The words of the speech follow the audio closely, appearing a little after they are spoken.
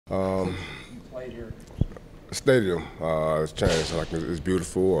Um, You played here. Stadium, it's changed. Like it's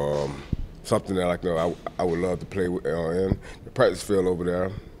beautiful. Something that like I would love to play in the practice field over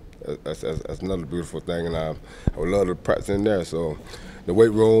there. That's another beautiful thing, and I would love to practice in there. So the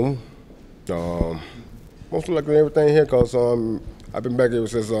weight room, um, mostly like everything here, cause I've been back ever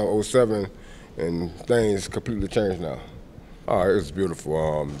since '07, and things completely changed now. It's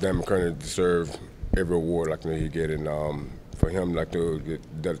beautiful. Dan McCurdy deserved every award like he get, and for him like to get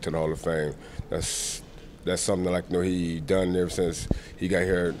inducted to the Hall of Fame, that's that's something that, like he done ever since he got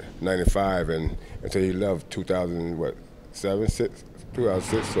here in '95 and until he left 2000 what 7 6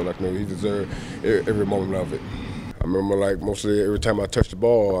 2006. So like he deserved every moment of it. I remember like mostly every time I touched the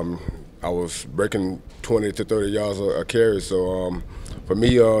ball, I was breaking 20 to 30 yards a carry. So for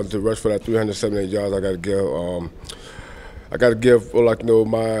me to rush for that 378 yards, I got to give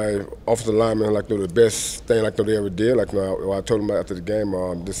my offensive lineman the best thing they ever did. I told them after the game,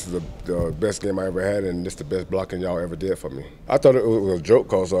 this is the best game I ever had, and this is the best blocking y'all ever did for me. I thought it was a joke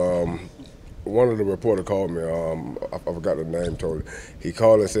because one of the reporter called me. I forgot the name. He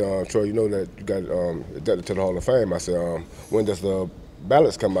called and said, "Troy, you know that you got inducted to the Hall of Fame." I said, "When does the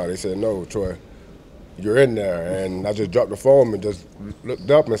ballots come out?" He said, "No, Troy, you're in there." And I just dropped the phone and just looked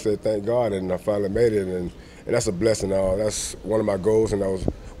up and said, "Thank God," and I finally made it. And that's a blessing. That's one of my goals, and that was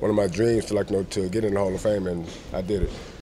one of my dreams to to get in the Hall of Fame, and I did it.